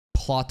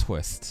Plot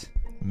twist.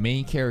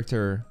 Main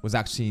character was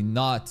actually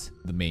not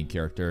the main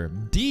character.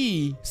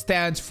 D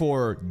stands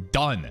for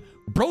done.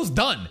 Bro's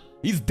done.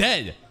 He's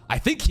dead. I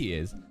think he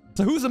is.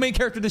 So who's the main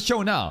character of the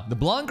show now? The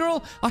blonde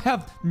girl? I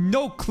have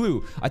no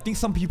clue. I think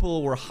some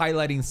people were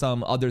highlighting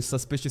some other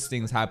suspicious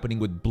things happening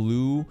with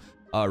Blue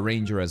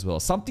Ranger as well.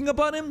 Something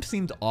about him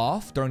seemed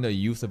off during the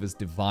use of his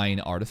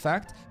divine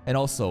artifact. And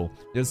also,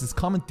 there's this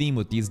common theme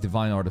with these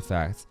divine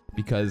artifacts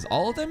because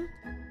all of them,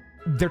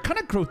 they're kind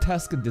of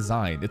grotesque in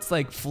design. It's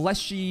like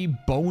fleshy,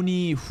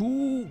 bony.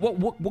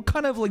 What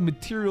kind of like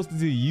materials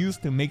did you use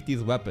to make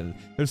these weapons?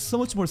 There's so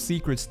much more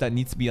secrets that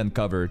needs to be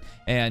uncovered.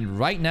 And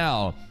right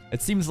now,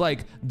 it seems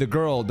like the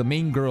girl, the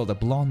main girl, the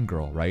blonde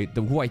girl, right?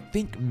 Who I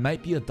think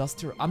might be a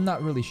duster. I'm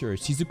not really sure.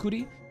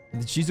 Shizukiri?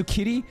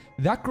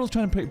 That girl's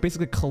trying to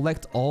basically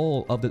collect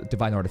all of the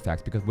divine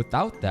artifacts because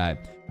without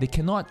that, they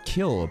cannot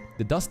kill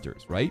the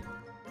dusters, right?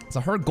 So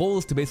her goal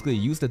is to basically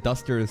use the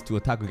dusters to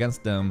attack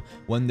against them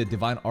when the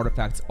divine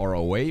artifacts are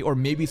away, or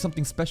maybe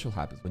something special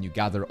happens when you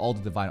gather all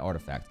the divine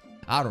artifacts.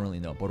 I don't really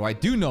know, but what I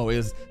do know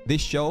is this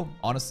show,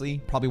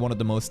 honestly, probably one of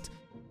the most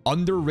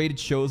underrated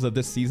shows of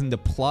this season. The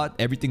plot,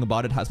 everything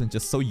about it has been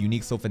just so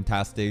unique, so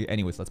fantastic.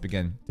 Anyways, let's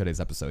begin today's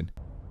episode.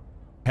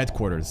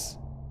 Headquarters.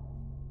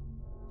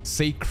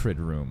 Sacred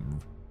room.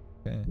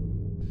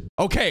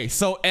 Okay,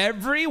 so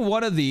every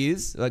one of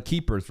these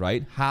keepers,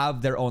 right,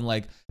 have their own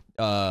like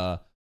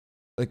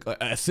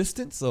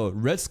assistant. So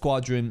Red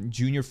Squadron,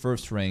 Junior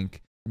First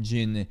Rank,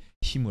 Jin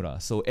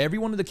Himura. So every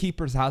one of the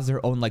keepers has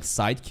their own like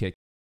sidekick.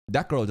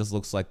 That girl just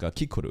looks like a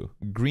Kikoru,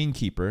 Green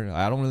Keeper.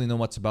 I don't really know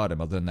much about him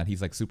other than that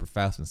he's like super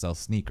fast and sells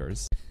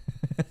sneakers.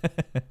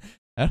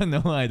 I don't know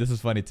why this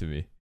is funny to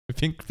me.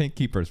 Pink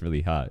Keeper is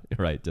really hot,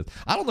 right? Just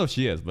I don't know if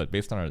she is, but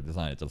based on her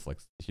design, it just like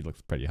she looks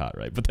pretty hot,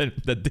 right? But then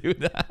the dude,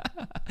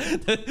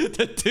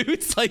 the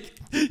dude's like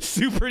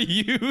super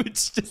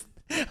huge, just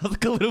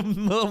like a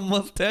little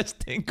mustache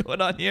thing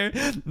going on here.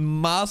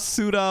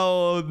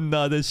 Masurao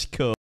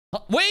Nadeshiko.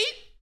 Wait,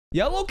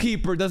 Yellow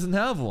Keeper doesn't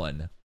have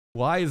one.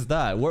 Why is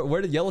that?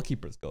 Where did Yellow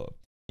Keepers go?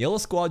 Yellow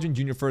Squadron,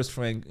 Junior First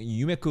Rank,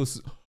 Yumeko.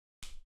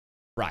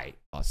 Right.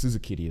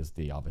 Suzukiri is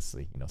the,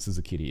 obviously, you know,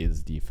 Suzukiri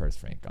is the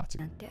first rank. Gotcha.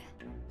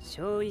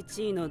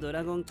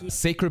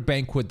 Sacred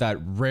Banquet that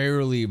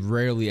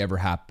rarely ever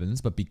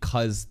happens, but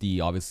because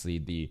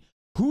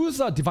whose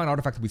divine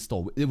artifact we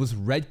stole? It was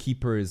Red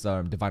Keeper's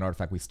divine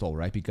artifact we stole,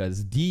 right?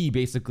 Because D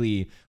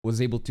basically was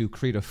able to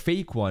create a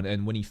fake one,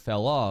 and when he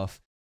fell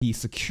off, he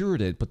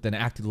secured it, but then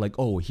acted like,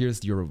 oh,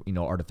 here's your, you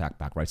know, artifact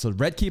back, right? So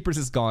Red Keepers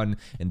is gone,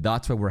 and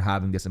that's why we're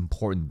having this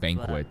important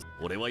banquet.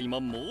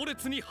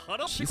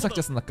 She's like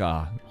just in like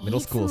a middle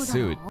school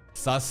suit.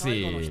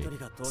 Sassy.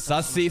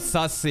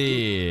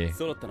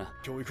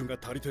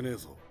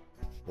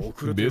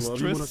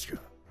 Mistress?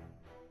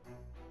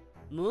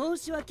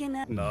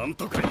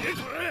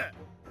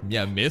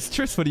 Yeah,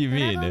 mistress? What do you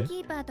mean?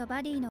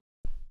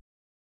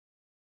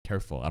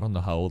 Careful, I don't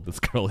know how old this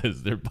girl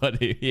is, their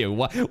buddy. Yeah,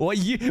 what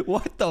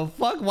the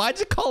fuck? Why'd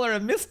you call her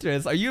a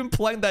mistress? Are you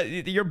implying that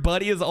your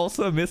buddy is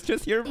also a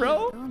mistress here,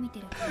 bro?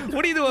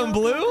 What are you doing,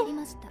 Blue?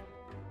 What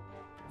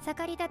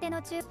the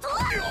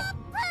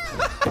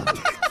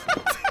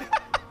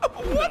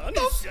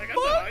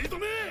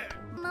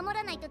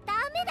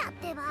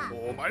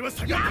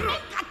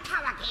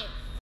fuck?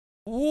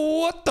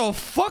 What the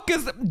fuck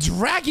is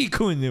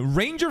Draggy-kun,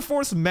 Ranger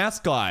Force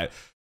mascot?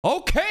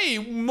 Okay,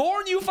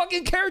 more new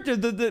fucking characters.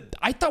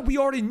 I thought we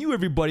already knew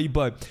everybody,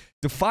 but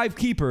the 5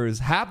 keepers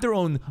have their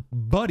own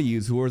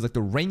buddies who are like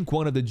the rank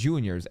 1 of the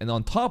juniors. And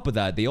on top of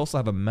that, they also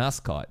have a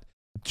mascot,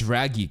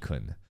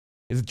 Draggy-kun.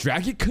 Is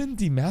Draggy-kun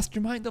the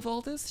mastermind of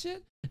all this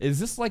shit? Is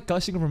this like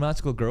gushing over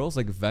magical girls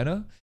like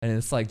Vena? And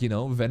it's like, you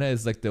know, Vena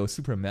is like the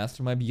super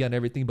mastermind behind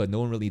everything, but no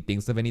one really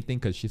thinks of anything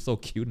because she's so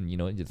cute and, you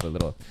know, just a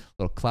little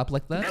clap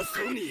like that.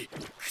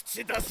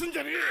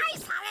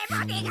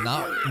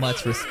 Not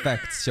much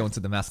respect shown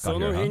to the mascot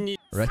here, huh?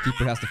 Red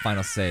Keeper has the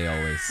final say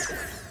always.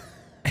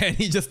 And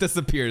he just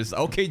disappears.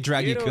 Okay,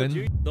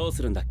 Draggy-kun.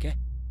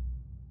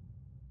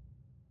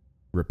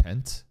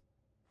 Repent?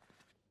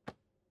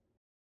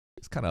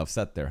 She's kind of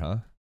upset there, huh?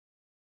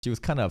 She was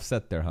kind of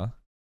upset there, huh?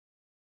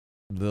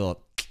 What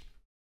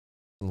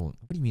do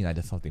you mean I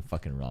did something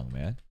fucking wrong,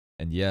 man?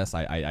 And yes,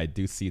 I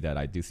do see that.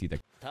 I do see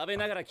that.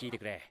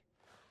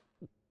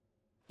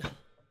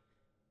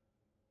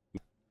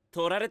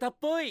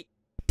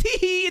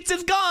 Teehee, it's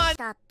just gone!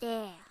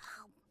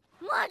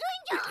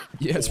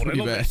 Yeah, it's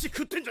pretty bad.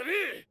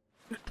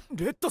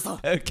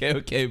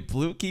 Okay.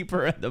 Blue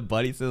Keeper and the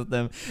buddy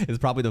system is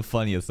probably the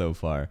funniest so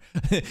far.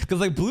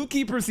 Because like Blue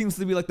Keeper seems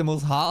to be like the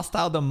most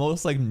hostile, the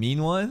most like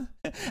mean one.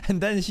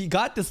 And then she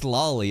got this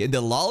lolly, and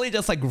the lolly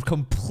just like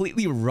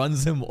completely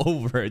runs him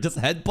over. Just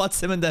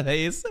headbutts him in the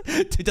face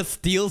to just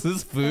steals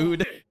his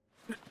food.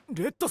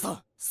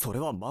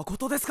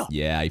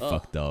 Yeah, I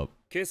fucked up.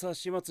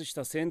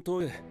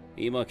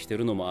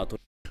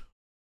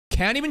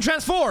 Can't even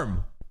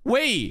transform!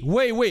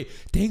 Wait.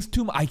 Thanks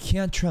to I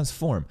can't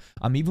transform.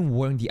 I'm even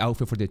wearing the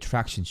outfit for the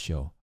attraction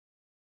show.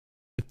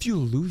 If you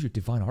lose your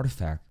divine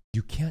artifact,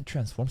 You can't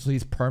transform, so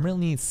he's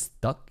permanently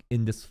stuck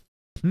in this.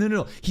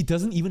 No. He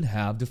doesn't even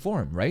have the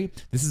form, right?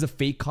 This is a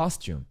fake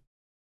costume.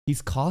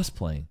 He's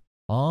cosplaying.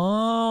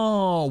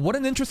 Oh, what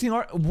an interesting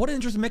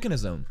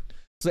mechanism.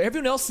 So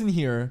everyone else in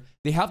here,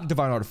 they have the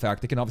divine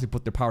artifact. They can obviously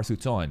put their power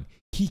suits on.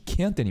 He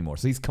can't anymore,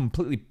 so he's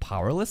completely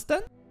powerless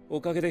then?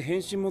 おかげで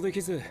変身もで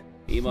きず、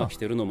今来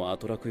てるのも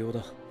後落用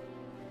だ。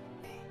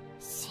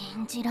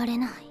信じられ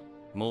ない。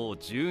もう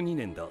12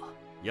年だ。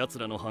奴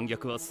らの反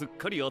逆はすっ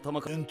かり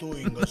頭か。戦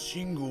闘員が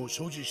寝具を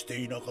所持して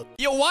いなかった。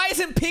 Yo, why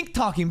isn't Pink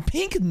talking?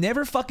 Pink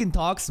never fucking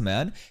talks,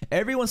 man.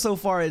 Everyone so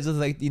far is just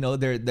like, you know,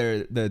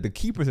 the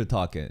keepers are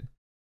talking.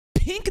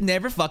 Pink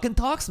never fucking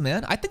talks,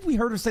 man. I think we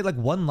heard her say like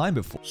one line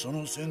before. そ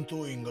の戦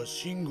闘員が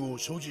寝具を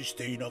所持し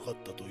ていなかっ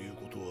たという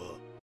ことは。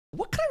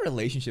 What kind of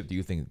relationship do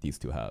you think these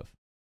two have?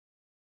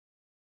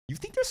 You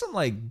think there's some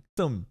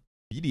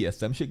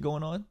BDSM shit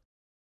going on?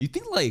 You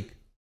think like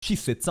she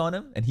sits on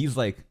him and he's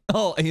like,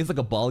 oh, and he's like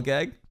a ball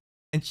gag,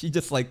 and she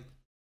just like,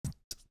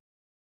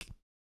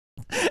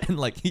 and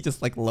like he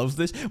just like loves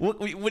this.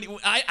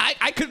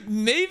 I could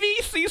maybe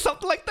see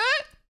something like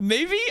that.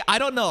 Maybe, I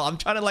don't know. I'm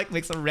trying to like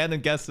make some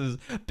random guesses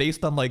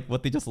based on like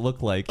what they just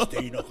look like.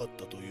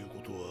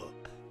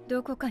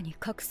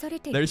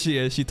 There she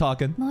is. She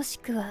talking.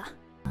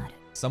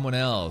 Someone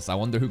else. I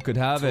wonder who could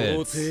have it.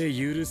 Justice.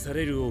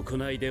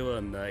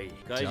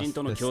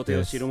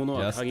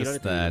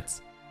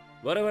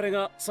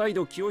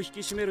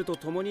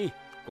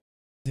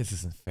 This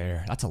isn't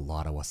fair. That's a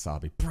lot of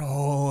wasabi.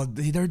 Bro,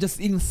 they're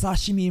just eating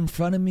sashimi in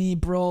front of me,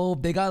 bro.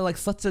 They got like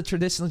such a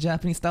traditional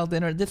Japanese style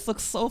dinner. This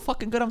looks so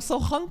fucking good. I'm so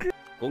hungry.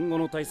 Hmm?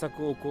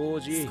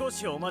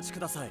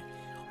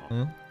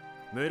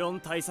 Yo,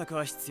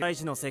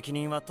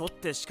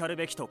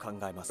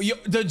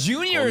 the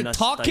junior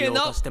talking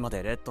up.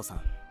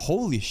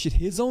 Holy shit,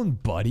 his own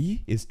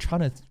buddy is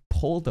trying to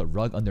pull the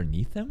rug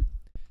underneath him?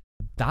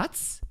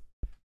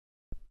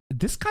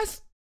 This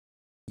guy's...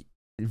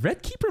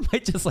 Red Keeper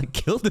might just like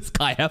kill this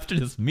guy after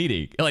this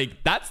meeting.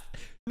 Like, that's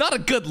not a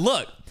good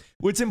look.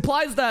 Which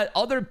implies that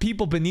other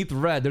people beneath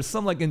Red, there's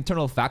some like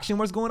internal faction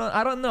wars going on.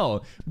 I don't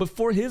know. But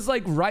for his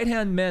like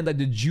right-hand man, like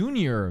the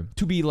junior,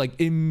 to be like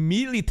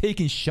immediately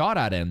taking shot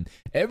at him,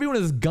 everyone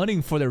is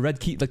gunning for the Red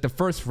Key, like the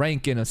first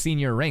rank in a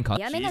senior rank. Huh?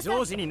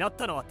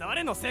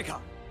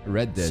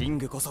 Red did.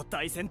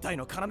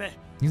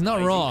 He's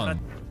not wrong.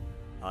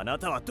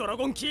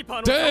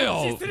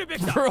 Damn!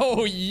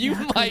 Bro, you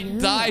might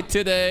die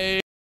today.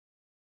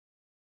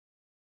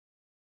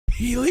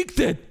 He leaked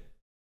it!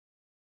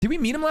 Did we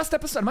meet him last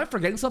episode? Am I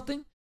forgetting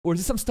something? Or is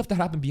this some stuff that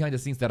happened behind the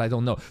scenes that I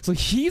don't know? So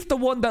he's the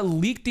one that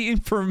leaked the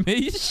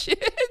information?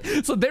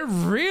 So they're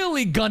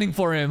really gunning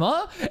for him,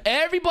 huh?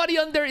 Everybody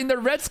in the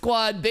Red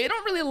Squad, they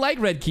don't really like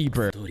Red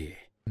Keeper.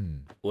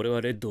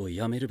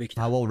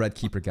 How will Red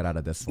Keeper get out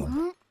of this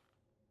one?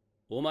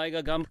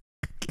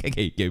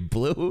 Okay,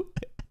 Blue.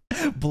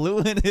 Blue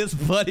and his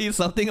buddy,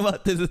 something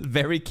about this is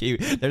very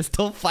cute. They're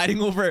still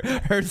fighting over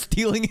her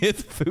stealing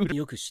his food.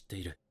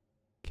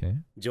 Okay.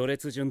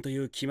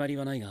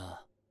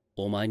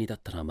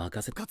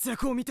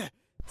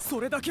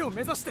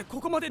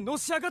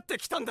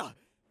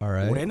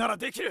 Alright.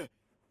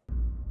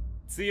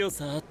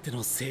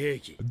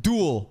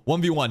 Duel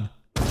 1v1.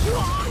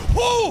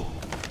 Whoa!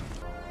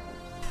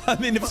 I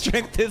mean, if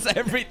strength is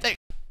everything.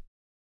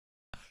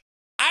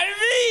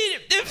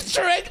 If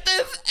strength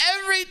is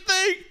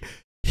everything,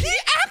 he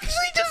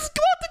actually just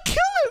got to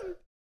kill him.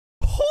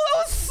 Oh, that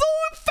was so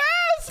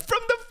fast from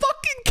the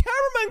fucking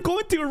cameraman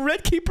going to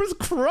Red Keeper's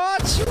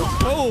crotch.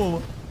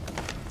 Boom.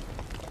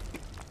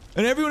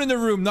 And everyone in the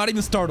room not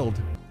even startled.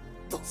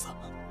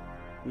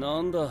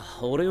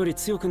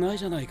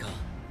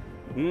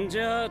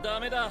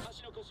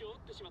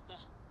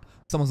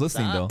 Someone's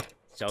listening though.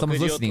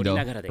 Someone's listening though,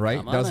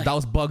 right? That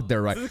was bugged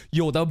there, right?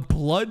 Yo, the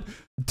blood,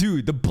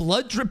 dude, the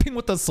blood dripping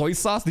with the soy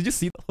sauce. Did you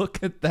see?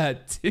 Look at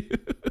that,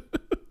 dude.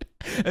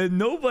 And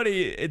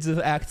nobody, it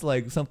just acts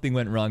like something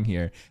went wrong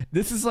here.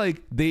 This is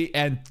like they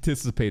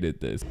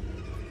anticipated this.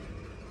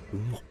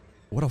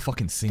 What a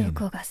fucking scene.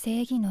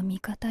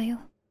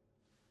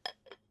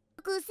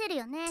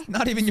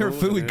 Not even your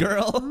food,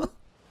 girl.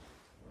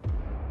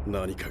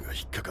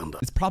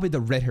 It's probably the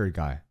red hair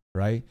guy,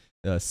 right?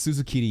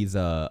 Suzukiri's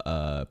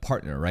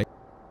partner, right?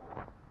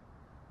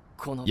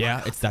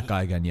 Yeah, it's that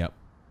guy again. Yep,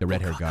 the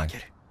red hair guy.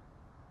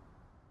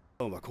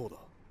 When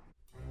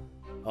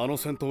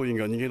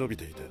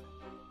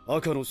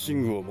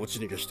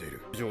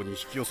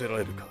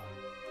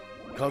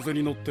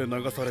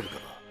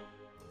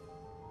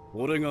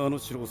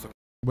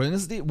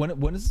is this?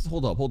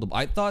 Hold up.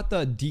 I thought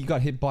that D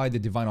got hit by the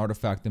divine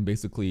artifact and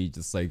basically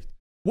just like,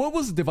 what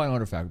was the divine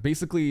artifact?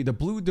 Basically, the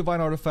blue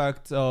divine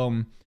artifact.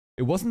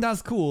 It wasn't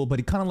as cool, but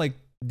he kind of like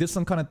did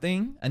some kind of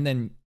thing, and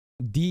then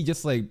D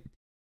just like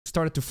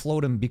started to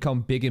float and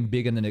become big, and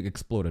then it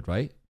exploded,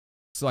 right?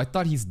 So I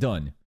thought he's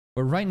done.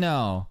 But right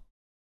now,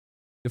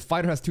 the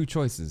fighter has two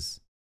choices.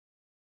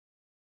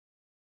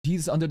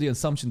 He's under the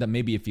assumption that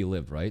maybe if he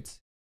lived, right?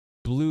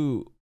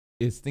 Blue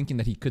is thinking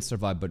that he could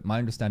survive, but my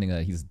understanding is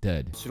that he's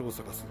dead.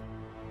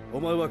 お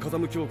前は風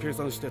向きを計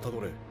算してた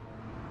どれ。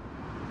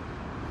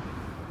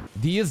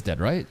 D is dead,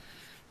 right?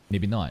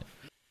 Maybe not.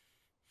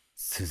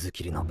 鈴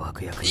切りの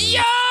爆薬に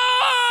Yo!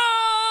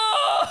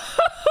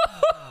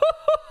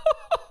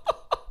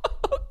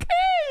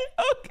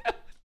 Okay.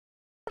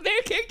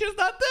 Their character's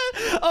not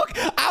dead.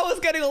 Okay, I was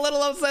getting a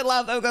little upset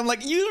last time. I'm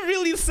like, you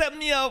really set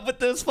me up with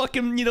this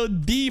fucking, you know,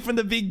 D from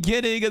the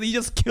beginning, and you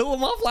just kill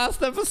him off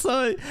last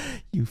episode.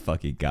 You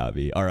fucking got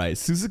me. All right,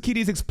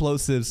 Suzukiri's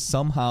explosives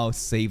somehow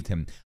saved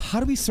him. How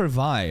do we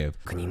survive?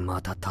 に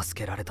また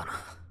助けられたな。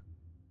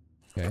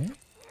 Okay.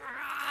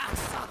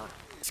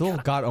 Soul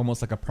got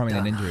almost like a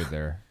permanent injury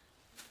there.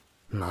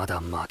 まだ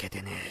負け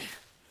てね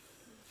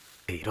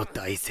え。色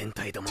大戦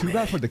隊ども Too め。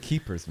 bad for the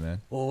keepers, man.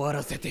 終わ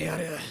らせてや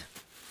る。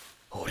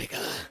俺が。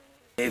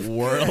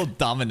 World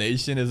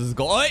domination is his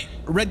goal. Oh, wait!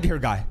 Red hair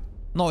guy.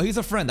 No, he's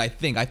a friend, I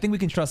think. I think we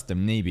can trust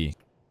him, maybe.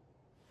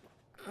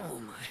 お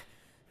前、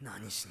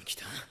何しに来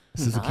た？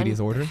 Suzukiri's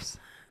orders?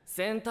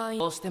 戦隊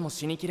をしても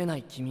死にきれな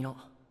い君の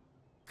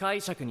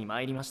解釈に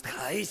参りました。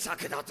解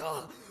釈だ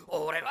と、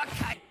俺は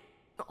解。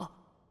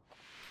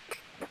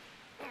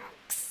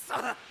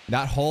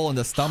 That hole in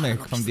the stomach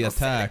from the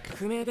attack.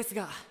 不明です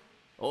が、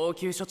応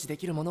急処置で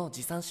きるものを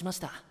持参しまし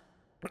た。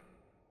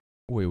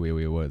 Wait,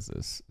 what is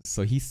this?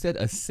 So he said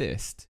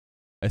assist.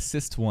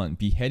 Assist 1,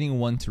 beheading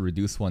 1 to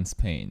reduce one's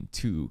pain.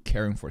 2,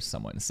 caring for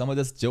someone. Some of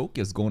this joke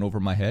is going over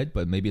my head,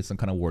 but maybe it's some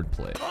kind of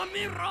wordplay.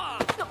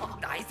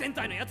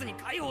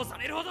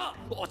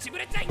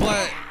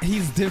 But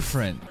he's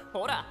different.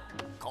 ほら、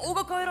顔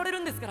が変えられ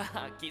るんですから、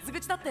傷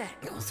口だって。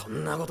そ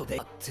んなことでっ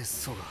て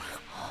そうだ。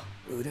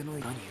腕の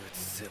裏に移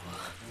せば。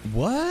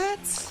 What?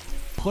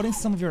 Putting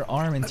some of your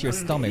arm into your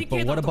stomach,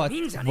 but what about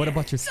your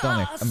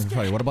stomach? I mean,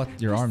 sorry, what about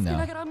your arm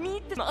now?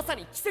 まさ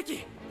に奇跡、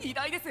偉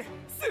大です。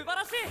素晴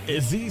らしい。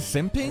 Is he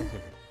simping?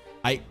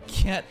 I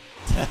can't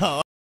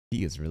tell.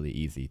 He is really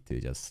easy to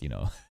just, you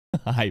know,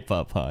 hype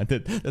up, huh?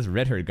 This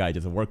red-haired guy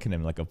just working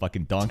him like a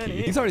fucking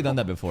donkey. He's already done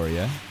that before,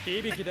 yeah?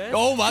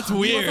 Oh, that's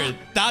weird.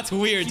 That's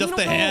weird. Just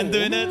the hand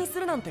doing it.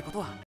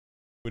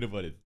 What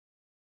about it?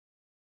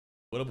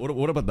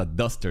 What about the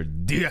Duster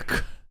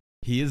Dick?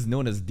 He is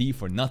known as D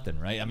for nothing,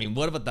 right? I mean,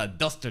 what about that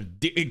Duster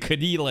Dick?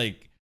 Could he,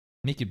 like,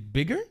 make it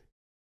bigger?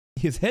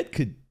 His head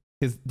could...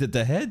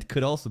 The head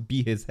could also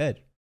be his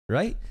head,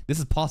 right? This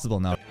is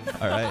possible now.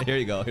 All right, here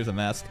you go. Here's a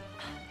mask.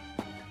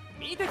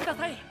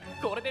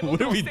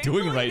 What are we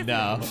doing right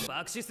now?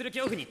 I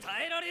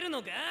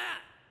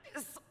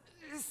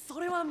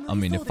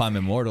mean, if I'm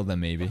immortal, then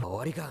maybe.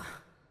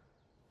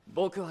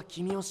 僕は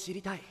君を知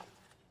りたい。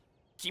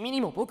君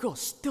にも僕を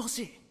知ってほ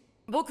しい。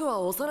僕は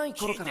幼い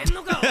頃からずっ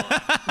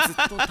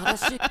と正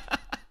しい。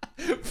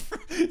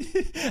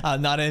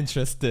I'm not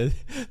interested.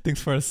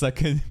 Thanks for a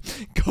second.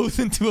 Goes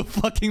into a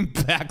fucking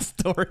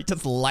backstory,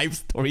 just life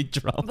story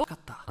drama.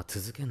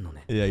 続けんの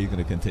ね。 Yeah, you're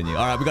gonna continue.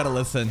 All right, we gotta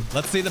listen.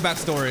 Let's see the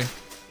backstory.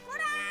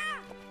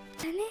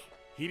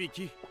 響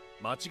き、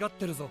間違っ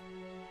てるぞ。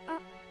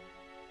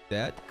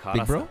 Dad?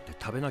 Big bro?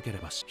 食べなけれ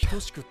ば等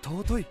しく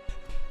尊い。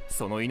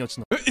その命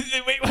の。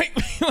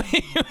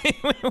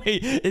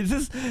Wait. Is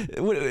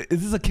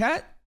this a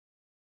cat?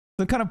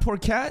 Some kind of poor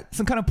cat?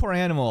 Some kind of poor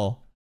animal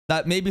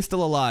that may be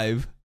still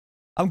alive.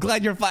 I'm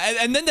glad you're fine.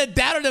 And then the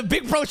dad or the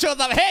big bro shows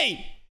up.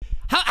 Hey!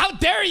 How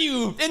dare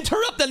you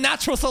interrupt the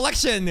natural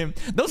selection?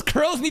 Those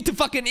crows need to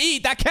fucking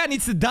eat. That cat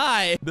needs to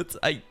die. That's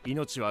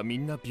命はみ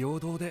んな平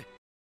等で。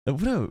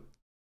 What a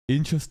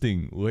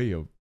interesting way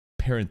of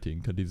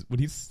parenting. Because what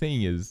he's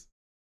saying is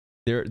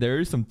there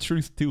is some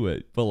truth to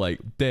it. But like,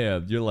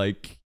 damn, you're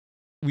like,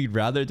 we'd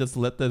rather just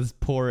let this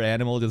poor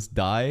animal just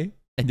die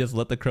and just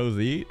let the crows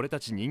eat.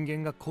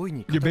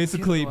 You're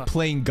basically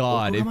playing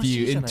God if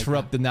you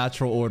interrupt the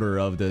natural order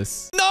of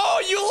this. No,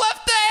 you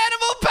left the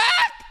animal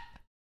back!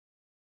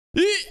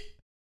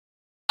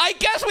 I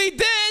guess we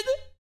did!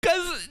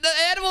 Because the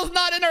animal's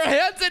not in our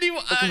hands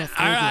anymore.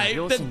 Alright,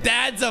 the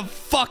dad's a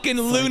fucking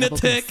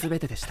lunatic.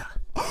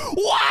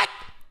 What?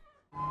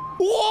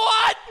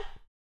 What?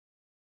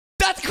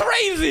 That's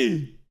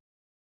crazy!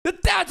 The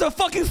dad's a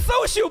fucking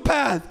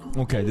sociopath!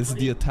 Okay, this is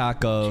the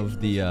attack of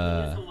the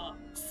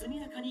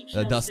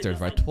Dusters,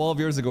 right? 12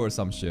 years ago or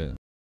some shit.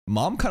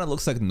 Mom kind of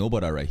looks like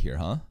Nobara right here,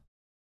 huh?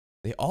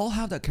 They all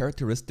have that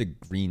characteristic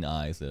green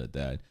eyes that are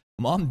dead.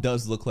 Mom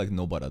does look like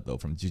Nobara though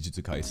from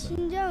Jujutsu Kaisen.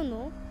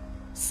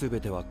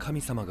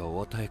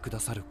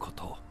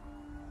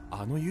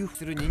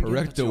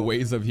 Correct the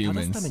ways of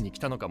humans.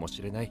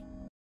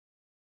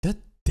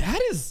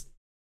 That is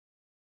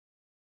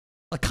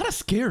like kind of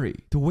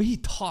scary. The way he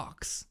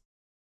talks.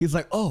 He's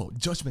like, oh,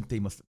 Judgment Day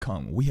must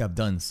come. We have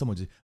done so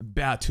much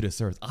bad to this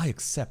earth. I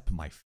accept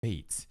my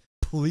fate.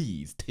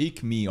 Please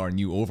take me, our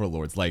new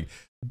overlords. Like,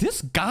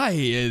 this guy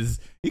is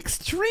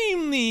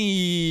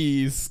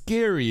extremely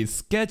scary,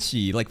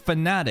 sketchy, like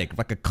fanatic,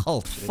 like a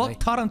cult. Fuck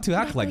taught him to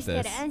act like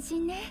this.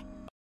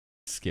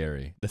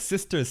 Scary. The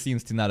sister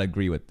seems to not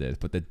agree with this,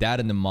 but the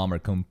dad and the mom are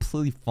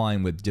completely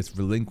fine with just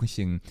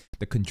relinquishing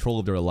the control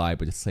of their life,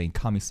 but just saying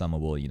Kami-sama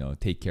will, you know,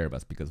 take care of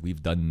us because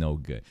we've done no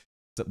good.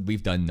 So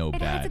we've done no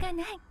bad.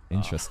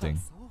 Interesting.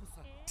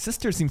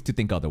 Sister seems to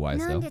think otherwise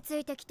なん though. でつ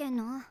いてきてん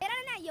の？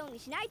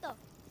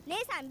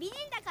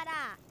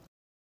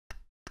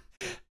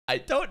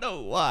 I don't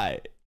know why.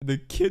 The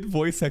kid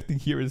voice acting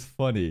here is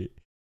funny.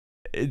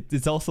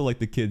 It's also like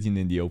the kids in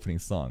the opening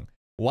song.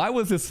 Why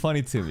was this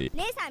funny to me?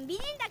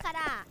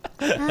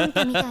 あん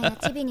たみたいな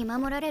チビに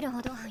守られる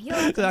ほど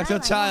弱く It's ない an わ actual よ。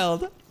 child.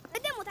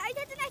 でも大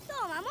切な人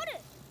を守る。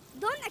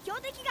どんな強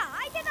敵が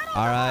相手だろう。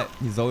 Alright,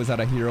 he's always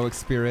had a heroic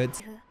spirit.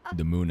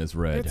 The moon is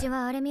う red. ち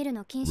はあれ見る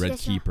の禁止 Red で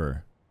しょ。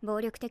 Keeper. 暴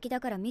力的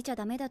だから見ちゃ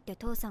ダメだって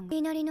父さんが。言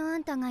いなりのあ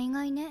んたが意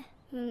外ね。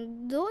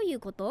どういう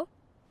こと？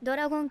ド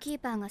ラゴンキー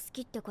パーが好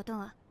きってこと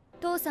は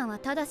父さんは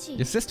正しい。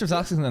 Your sister's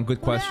asking some good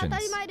これ当 questions. た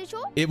り前でし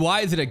ょ？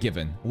 Why is it a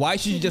given? Why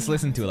should you just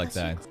listen to it like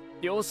that?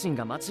 両親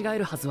が間違え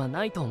るはずは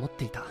ないと思っ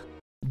ていた。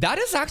 That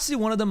is actually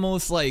one of the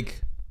most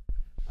like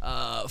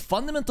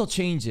fundamental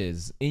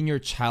changes in your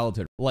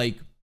childhood. Like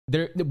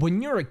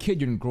when you're a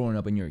kid, you're growing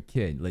up and you're a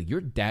kid. Like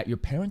your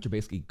parents are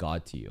basically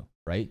God to you,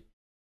 right?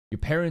 Your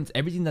parents,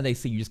 everything that they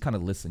say, you just kind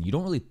of listen. You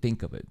don't really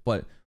think of it.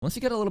 But once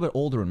you get a little bit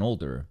older and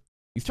older,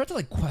 you start to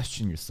like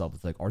question yourself.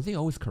 It's like, are they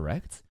always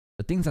correct?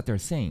 The things that they're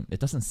saying,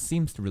 it doesn't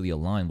seem to really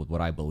align with what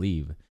I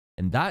believe.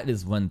 And that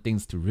is when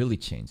things to really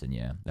change. And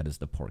yeah, that is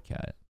the poor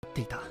cat. っ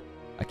ていた。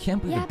 I can't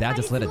believe your dad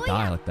just let it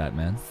die like that,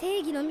 man. 正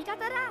義の味方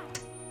だ。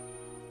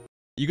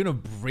 You're gonna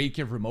break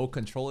your remote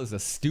control is the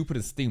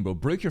stupidest thing, bro.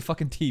 Break your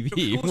fucking TV.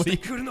 こうして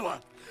くるの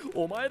は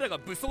お前らが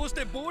武装し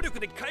て暴力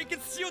で解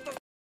決しようと。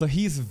 So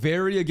he's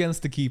very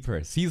against the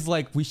keepers. He's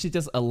like, we should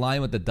just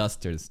align with the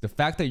dusters. The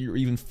fact that you're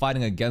even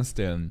fighting against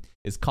him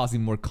is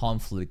causing more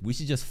conflict. We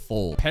should just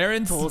fold.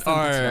 Parents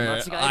are...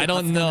 I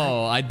don't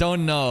know. I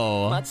don't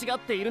間 know. 違っ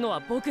ているの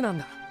は僕なん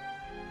だ。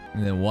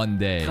 And then one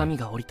day... 神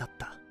が降り立っ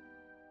た。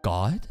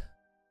 God?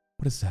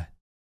 What is that?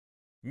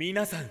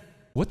 皆さん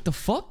What the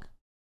fuck?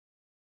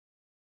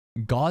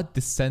 God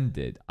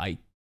descended. I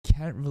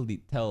can't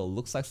really tell.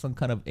 Looks like some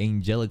kind of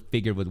angelic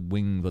figure with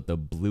wings with a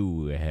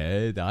blue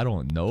head. I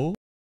don't know.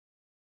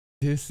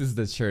 This is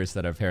the church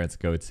that our parents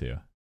go to,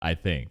 I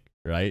think,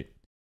 right?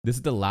 This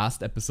is the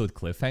last episode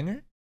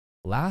cliffhanger?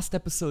 Last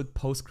episode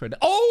post-credit.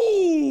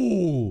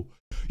 Oh!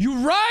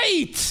 You're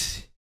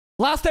right!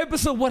 Last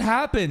episode, what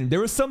happened? There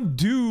was some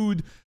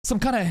dude, some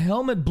kind of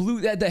helmet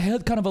blue, the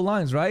head kind of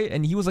aligns, right?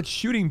 And he was like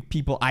shooting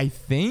people, I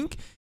think?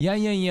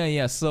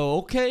 Yeah. So,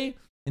 okay.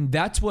 And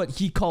that's what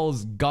he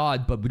calls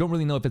God, but we don't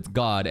really know if it's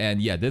God.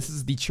 And yeah, this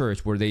is the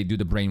church where they do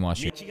the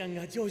brainwashing. 日願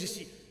が成就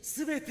し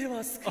全て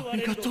は救わ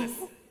れるのです。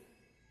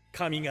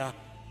神が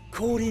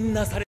降臨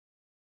なされ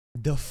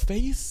The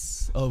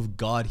face of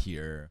God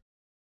here.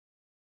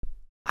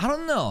 I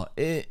don't know.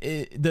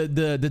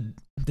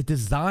 The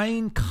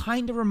design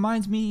kind of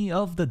reminds me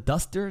of the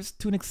Dusters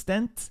to an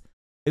extent.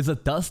 Is a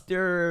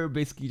Duster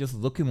basically just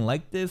looking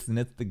like this, and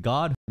it's the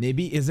God?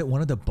 Maybe is it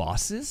one of the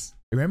bosses?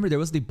 Remember, there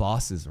was the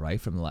bosses, right?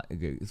 From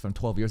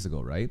 12 years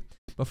ago, right?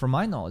 But from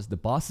my knowledge, the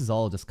bosses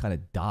all just kind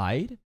of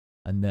died.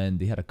 And then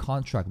they had a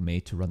contract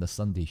made to run the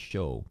Sunday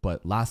show.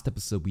 But last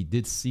episode, we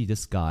did see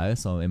this guy.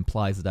 So it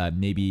implies that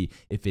maybe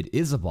if it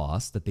is a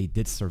boss, that they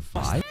did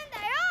survive.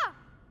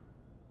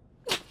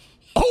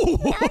 Oh!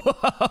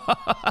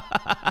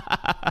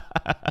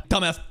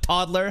 Dumbass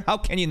toddler. How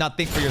can you not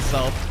think for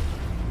yourself?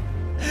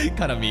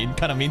 Kind of mean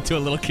to a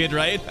little kid,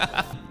 right?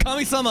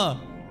 Kami-sama!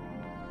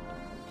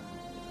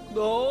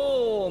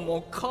 どう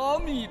も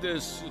神で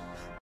す。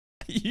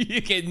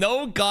 Okay,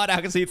 no God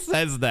actually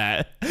says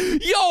that.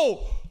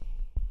 Yo!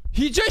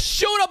 He just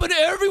showed up and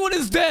everyone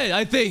is dead,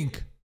 I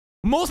think.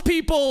 Most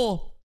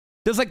people,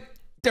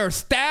 they're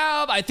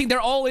stabbed. I think they're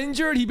all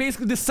injured. He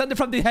basically descended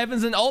from the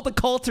heavens and all the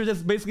cults are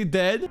just basically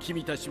dead.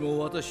 君たちも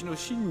私の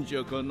信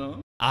者かな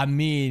I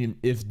mean,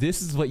 if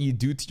this is what you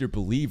do to your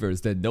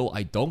believers, then no,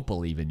 I don't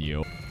believe in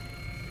you.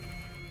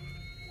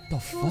 The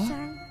父 fuck? さ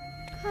ん、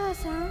母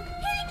さん。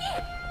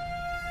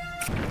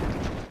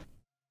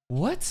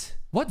 What?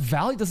 What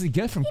value does he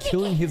get from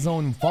killing his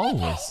own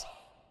followers?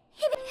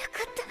 よ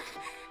かった。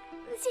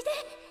無事で。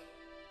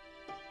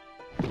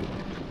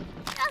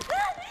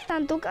さ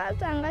んと母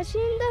さんが死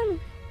んだの。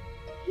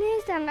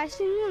姉さんが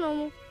死ぬの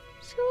も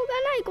しょう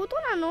がないこと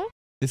なの。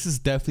 This is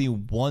definitely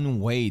one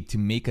way to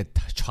make a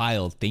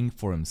child think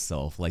for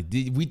himself. Like,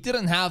 we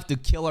didn't have to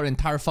kill our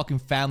entire fucking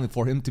family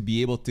for him to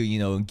be able to, you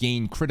know,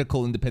 gain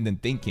critical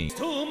independent thinking.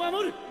 人を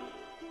守る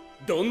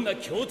どんな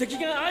強敵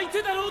が相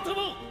手だろうと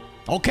も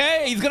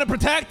Okay, he's gonna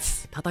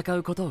protect! 戦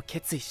うことを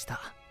決意した。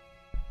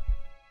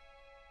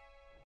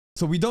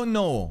 So we don't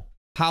know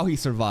how he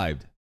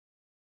survived.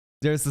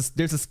 There's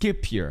a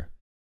skip here.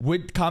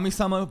 Would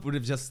Kami-sama would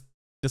have just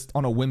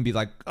on a whim be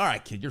like, all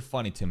right, kid, you're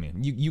funny to me.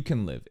 You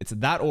can live. It's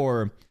that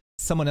or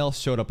someone else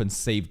showed up and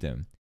saved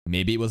him.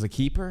 Maybe it was a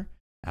keeper.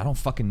 I don't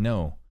fucking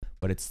know.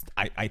 But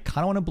I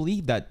kind of want to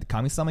believe that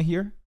Kami-sama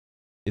here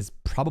is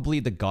probably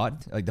the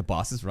god, like the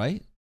bosses,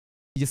 right?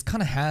 He just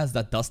kind of has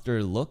that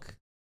Duster look,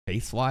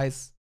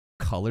 face-wise,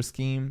 color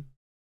scheme.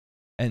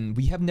 And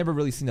we have never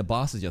really seen the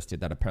bosses just yet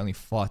that apparently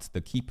fought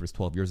the keepers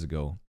 12 years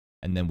ago.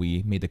 And then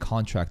we made the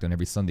contract on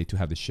every Sunday to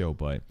have the show.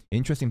 But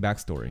interesting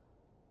backstory.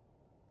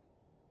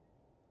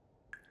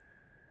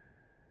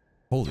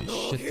 Holy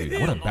shit,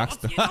 dude. What a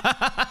backstory.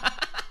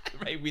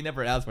 Right, we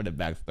never asked for the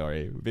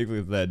backstory. We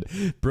basically said,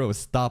 bro,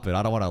 stop it.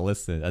 I don't want to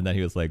listen. And then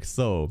he was like,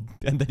 so.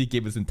 And then he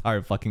gave his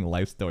entire fucking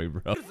life story,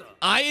 bro.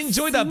 I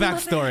enjoyed that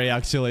backstory,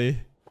 actually.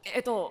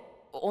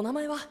 お名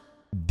前は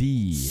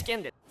D. 試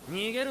験で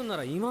逃げるな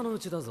ら今のう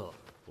ちだぞ。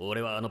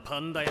俺はあのパ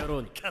ンダ野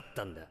郎に勝っ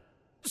たんだ。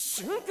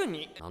シュン君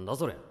になんだ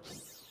それ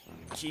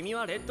君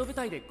はレッド部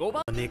隊で5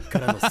番根っか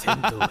らの戦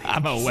闘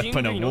I'm a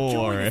weapon of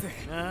war.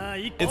 ああ、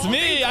一 It's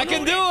me. I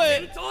can do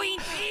it.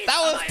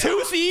 That was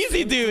too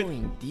easy,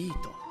 dude. D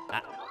と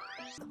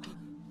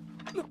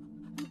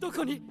ど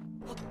こに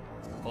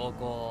こ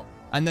こ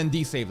And then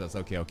D saved us.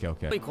 Okay, okay,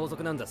 okay. 高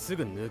速なんだす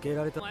ぐ抜け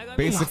られた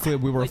Basically,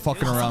 we were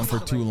fucking around for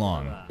too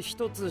long.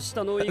 一つ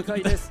下の異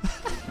界です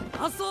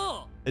あ、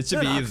そう It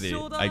should be easy,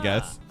 I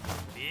guess.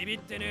 ビビっ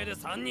てねえで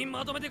3人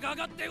まとめてか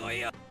かってこい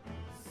よ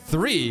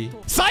 3?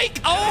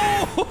 Psych!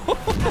 Oh!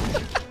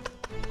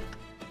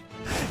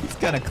 He's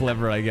kind of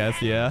clever, I guess,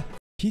 yeah.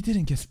 He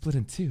didn't get split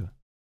in two.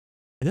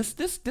 This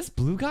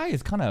blue guy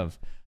is kind of...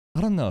 I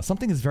don't know.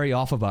 Something is very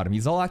off about him.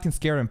 He's all acting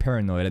scared and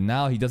paranoid, and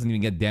now he doesn't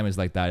even get damaged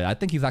like that. I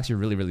think he's actually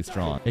really, really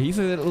strong. Yeah, he's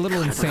a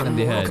little insane in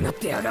the head.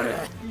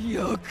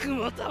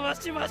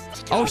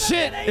 Oh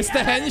shit! It's the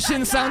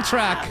Henshin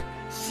soundtrack!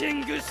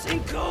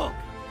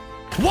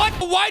 What?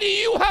 Why do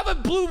you have a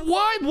blue...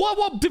 Why?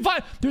 What?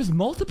 Divine... There's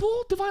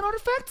multiple divine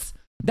artifacts?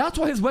 That's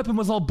why his weapon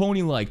was all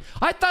bony-like.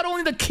 I thought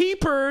only the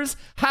keepers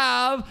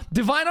have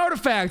divine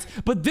artifacts,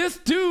 but this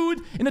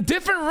dude in a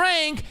different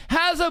rank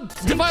has a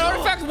divine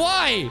artifact.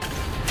 Why?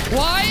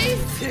 Why?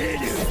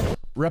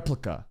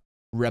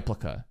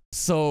 Replica.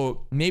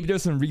 So maybe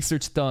there's some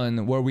research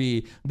done where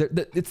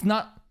it's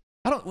not...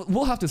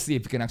 We'll have to see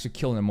if you can actually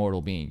kill an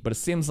immortal being, but it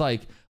seems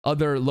like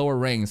other lower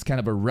ranks kind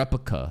of a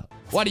replica.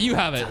 Why do you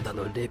have it?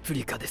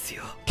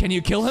 Can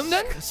you kill him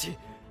then?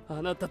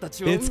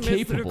 It's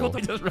capable.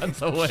 He just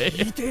runs away.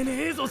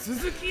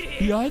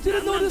 Yeah, I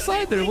didn't notice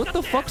either. What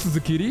the fuck,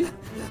 Suzukiri?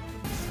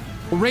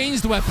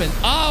 Ranged weapon.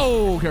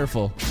 Oh,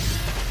 careful.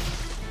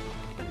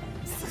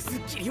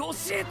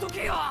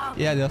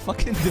 Yeah, the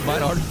fucking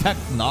divine artifact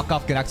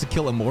knockoff can actually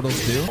kill immortals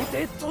too.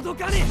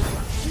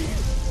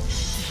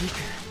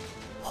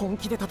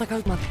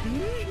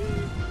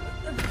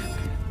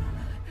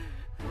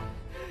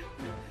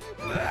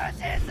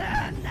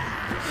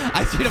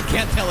 I straight up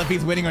can't tell if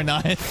he's winning or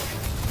not.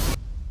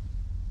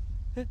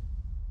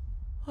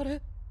 あ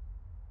れ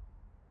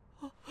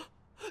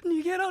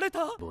逃げられ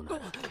た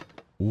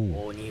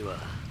鬼は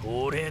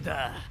俺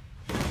だ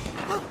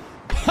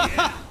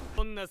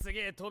こんなす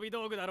げえ飛び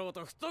道具だろう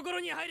と懐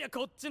に入りゃ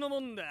こっちのも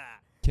んだ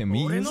Can we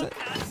use it?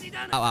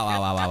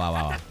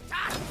 Ow.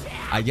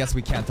 I guess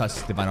we can't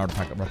touch divine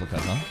artifact replicas,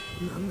 huh?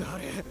 なんだあ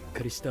れ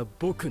借りした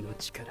僕の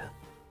力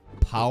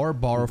Power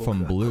borrow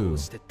from blue.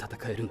 して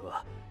戦えるの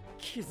は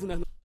絆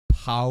の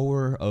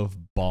Power of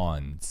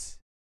bonds.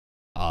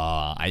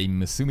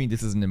 I'm assuming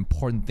this is an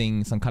important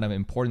thing, some kind of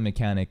important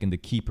mechanic in the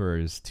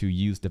keepers to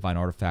use divine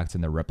artifacts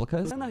in their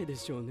replicas. ないで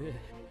しょうね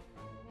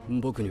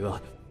僕に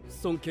は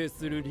尊敬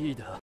するリー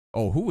ダー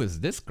Oh, who is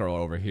this girl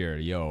over here?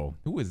 Yo,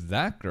 who is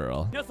that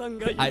girl? 皆さん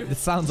がいる It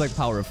sounds like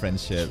power of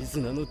friendship.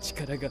 絆の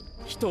力が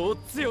人を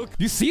強く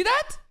You see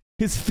that?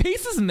 His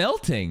face is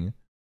melting.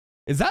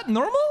 Is that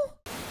normal?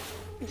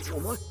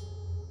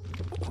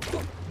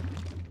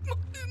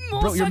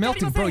 Bro, you're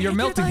melting,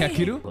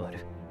 Hekiru.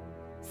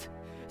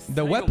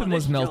 The weapon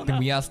was melting.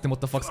 We asked him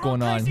what the fuck's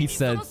going on. He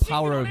said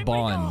power of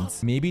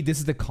bonds. Maybe this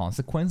is the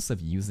consequence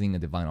of using a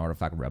divine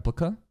artifact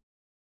replica?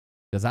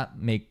 Does that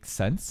make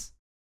sense?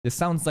 This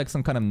sounds like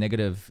some kind of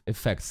negative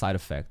effect, side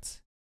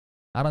effect.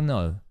 I don't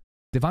know.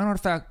 Divine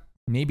artifact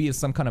maybe is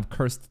some kind of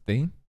cursed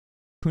thing?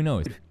 Who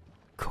knows?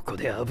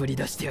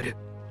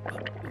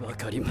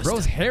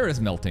 Bro's hair is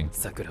melting.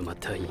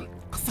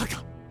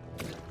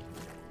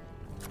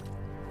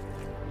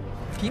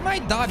 He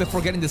might die before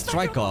getting the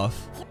strike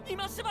off.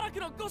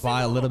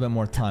 Buy a little bit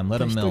more time.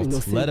 Let him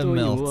melt. Let him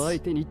melt.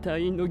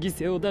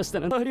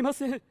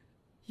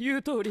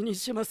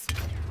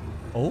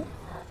 Oh?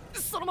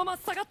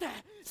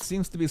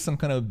 Seems to be some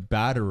kind of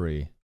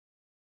battery.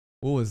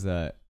 What was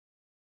that?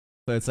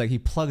 So it's like he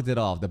plugged it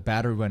off. The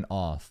battery went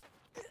off.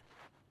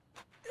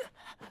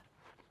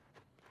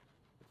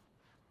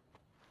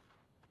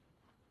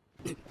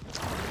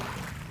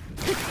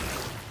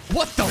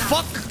 What the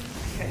fuck?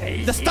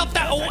 The stuff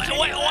that... Oh!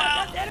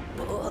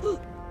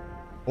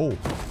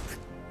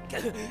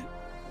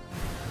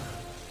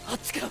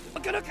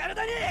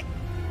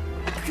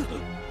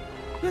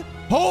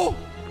 Oh!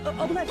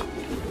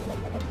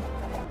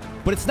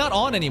 But it's not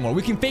on anymore.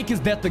 We can fake his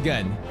death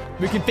again.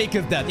 We can fake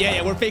his death.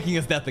 Yeah, we're faking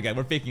his death again.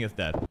 We're faking his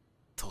death.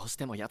 どうし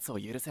ても奴を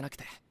許せなく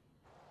て。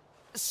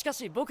しか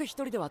し僕一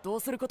人ではどう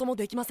することも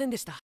できませんで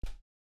した。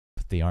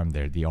 The arm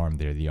there, the arm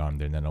there, the arm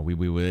there. No,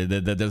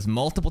 there's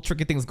multiple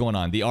tricky things going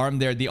on. The arm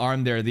there, the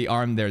arm there, the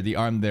arm there, the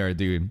arm there,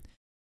 dude.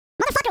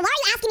 Motherfucker, why are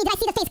you asking me did I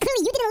see the face?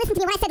 Clearly you didn't listen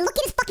to me when I said look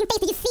at his fucking face.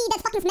 Did you see that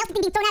fucking melted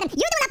thing being thrown at him?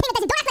 You're the one not paying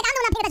attention. Don't act like I'm the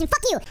one not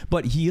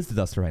But he is the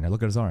Duster right now.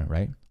 Look at his arm,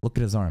 right? Look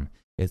at his arm.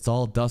 It's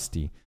all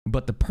dusty.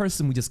 But the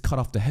person we just cut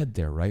off the head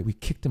there, right? We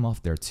kicked him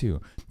off there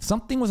too.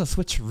 Something was a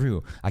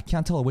switcheroo. I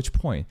can't tell at which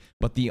point.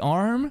 But the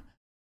arm,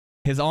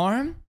 his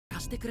arm.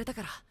 貸してくれた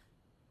から。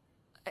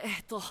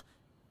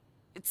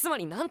つま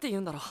りなんて言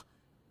うんだろう。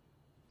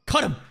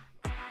 Cut him!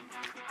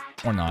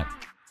 Or not.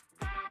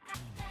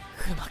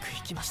 うまく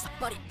いきました。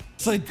バリ。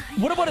 So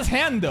what about his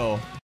hand though?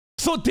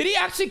 So did he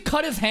actually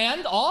cut his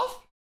hand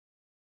off?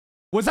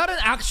 Was that an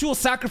actual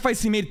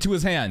sacrifice he made to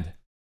his hand?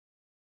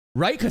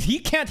 Right? Because he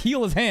can't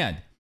heal his hand.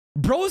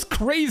 Bro is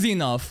crazy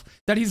enough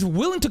that he's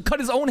willing to cut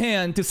his own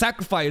hand to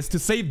sacrifice to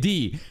save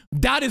D.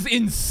 That is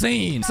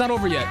insane. It's not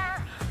over yet.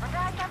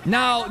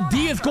 Now,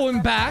 D is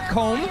going back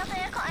home.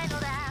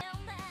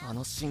 あ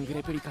のシング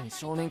レプリカに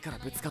正面から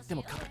ぶつかって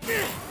も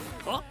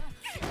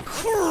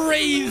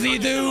Crazy,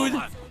 dude.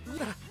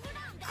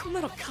 こん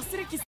なのかす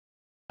れき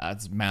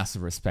That's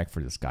massive respect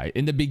for this guy.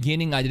 In the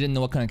beginning, I didn't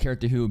know what kind of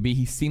character he would be.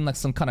 He seemed like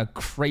some kind of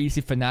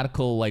crazy,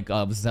 fanatical, like,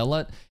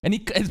 zealot. And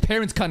his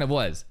parents kind of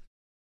was.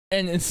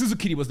 And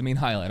Suzukiri was the main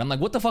highlight. I'm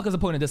like, what the fuck is the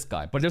point of this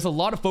guy? But there's a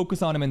lot of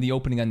focus on him in the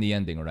opening and the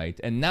ending, right?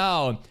 And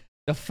now,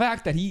 the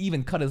fact that he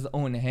even cut his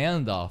own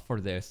hand off for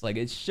this, like,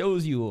 it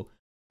shows you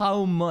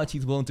how much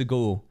he's willing to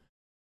go.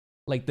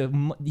 Like,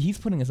 he's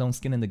putting his own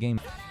skin in the game.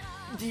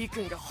 D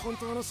君が本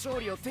当の勝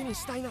利を手に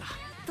したいなら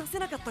出せ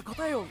なかった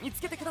答えを見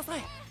つけてくださ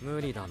い。無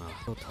理だな。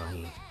隊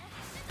員。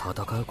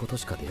戦うこと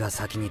しかでが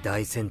先に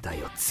大戦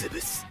隊を潰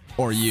す。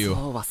Or you.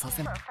 そうはさ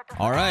せない。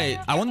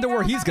 Alright, I wonder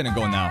where he's gonna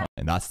go now.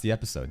 And that's the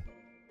episode.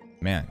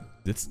 Man,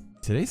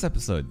 today's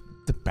episode,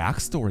 the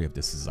backstory of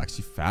this is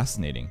actually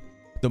fascinating.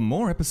 The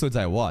more episodes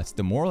I watch,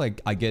 the more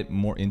like I get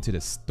more into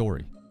this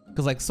story.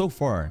 Because like so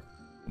far,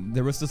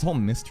 there was this whole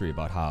mystery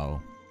about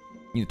how,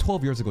 you know,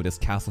 12 years ago this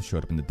castle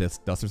showed up and the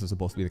Dusters are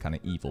supposed to be the kind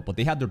of evil, but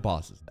they had their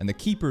bosses and the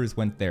Keepers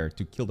went there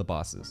to kill the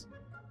bosses.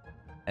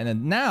 And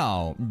then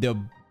now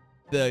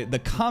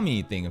the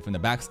Kami thing from the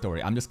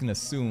backstory, I'm just gonna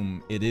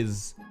assume it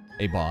is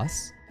a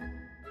boss.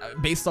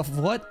 Based off of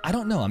what? I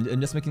don't know. I'm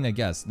just making a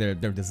guess. Their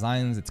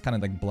designs, it's kind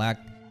of like black,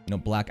 you know,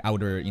 black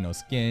outer, you know,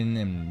 skin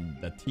and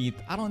the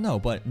teeth. I don't know,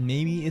 but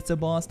maybe it's a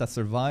boss that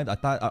survived. I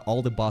thought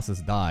all the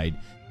bosses died,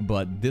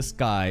 but this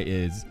guy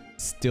is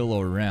still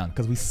around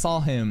because we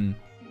saw him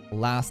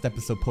last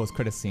episode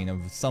post-credit scene of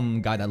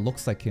some guy that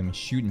looks like him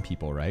shooting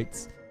people,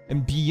 right?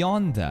 And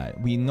beyond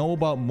that, we know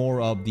about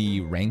more of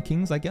the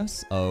rankings, I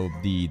guess, of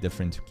the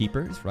different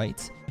keepers,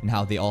 right? And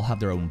how they all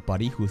have their own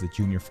buddy who's a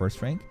junior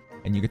first rank.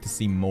 And you get to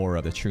see more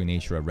of the true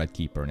nature of Red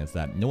Keeper, and it's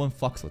that no one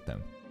fucks with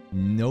them.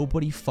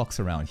 Nobody fucks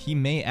around. He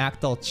may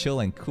act all chill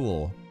and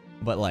cool,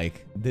 but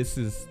like, this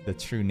is the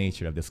true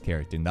nature of this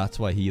character, and that's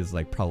why he is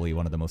like probably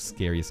one of the most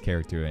scariest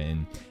character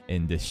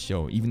in this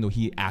show, even though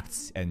he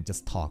acts and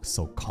just talks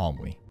so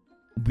calmly.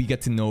 We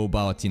get to know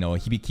about, you know,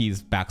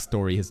 Hibiki's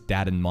backstory. His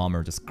dad and mom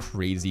are just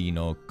crazy, you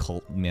know,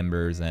 cult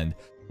members, and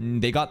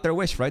they got their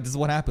wish, right? This is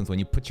what happens when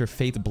you put your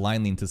faith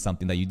blindly into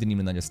something that you didn't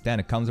even understand.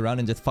 It comes around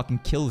and just fucking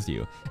kills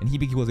you. And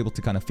Hibiki was able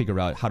to kind of figure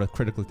out how to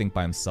critically think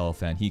by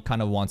himself, and he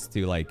kind of wants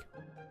to, like,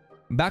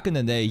 back in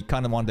the day, he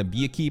kind of wanted to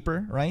be a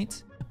keeper,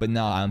 right? But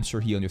now I'm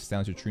sure he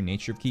understands the true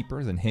nature of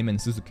keepers, and him and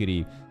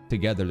Suzukiri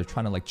together, they're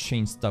trying to like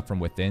change stuff from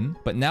within.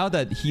 But now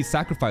that he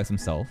sacrificed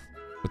himself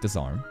with his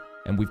arm,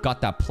 and we've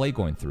got that play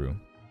going through,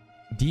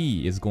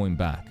 D is going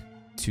back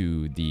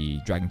to the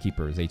Dragon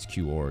Keepers HQ,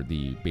 or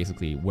the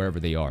basically wherever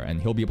they are, and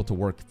he'll be able to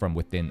work from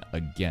within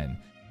again.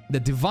 The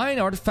Divine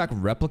Artifact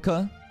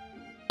replica,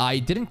 I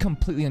didn't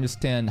completely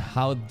understand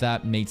how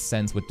that made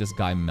sense with this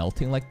guy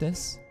melting like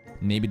this.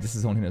 Maybe this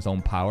is only his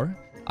own power.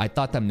 I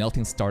thought that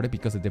melting started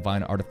because the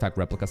Divine Artifact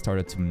replica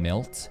started to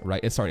melt,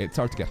 right? It started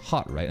to get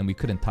hot, right? And we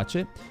couldn't touch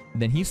it.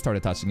 Then he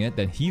started touching it.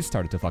 Then he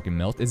started to fucking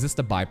melt. Is this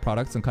the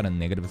byproduct, some kind of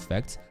negative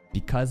effect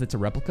because it's a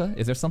replica?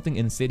 Is there something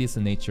insidious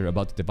in nature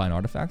about the Divine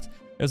Artifact?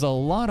 There's a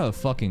lot of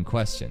fucking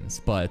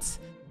questions, but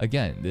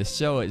again, this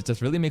show, it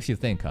just really makes you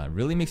think, huh?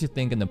 Really makes you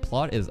think, and the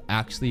plot is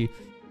actually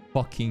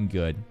fucking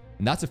good.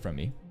 And that's it from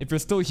me. If you're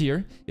still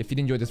here, if you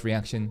enjoyed this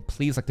reaction,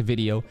 please like the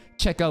video,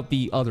 check out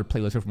the other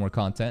playlist for more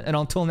content, and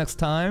until next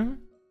time,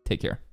 take care.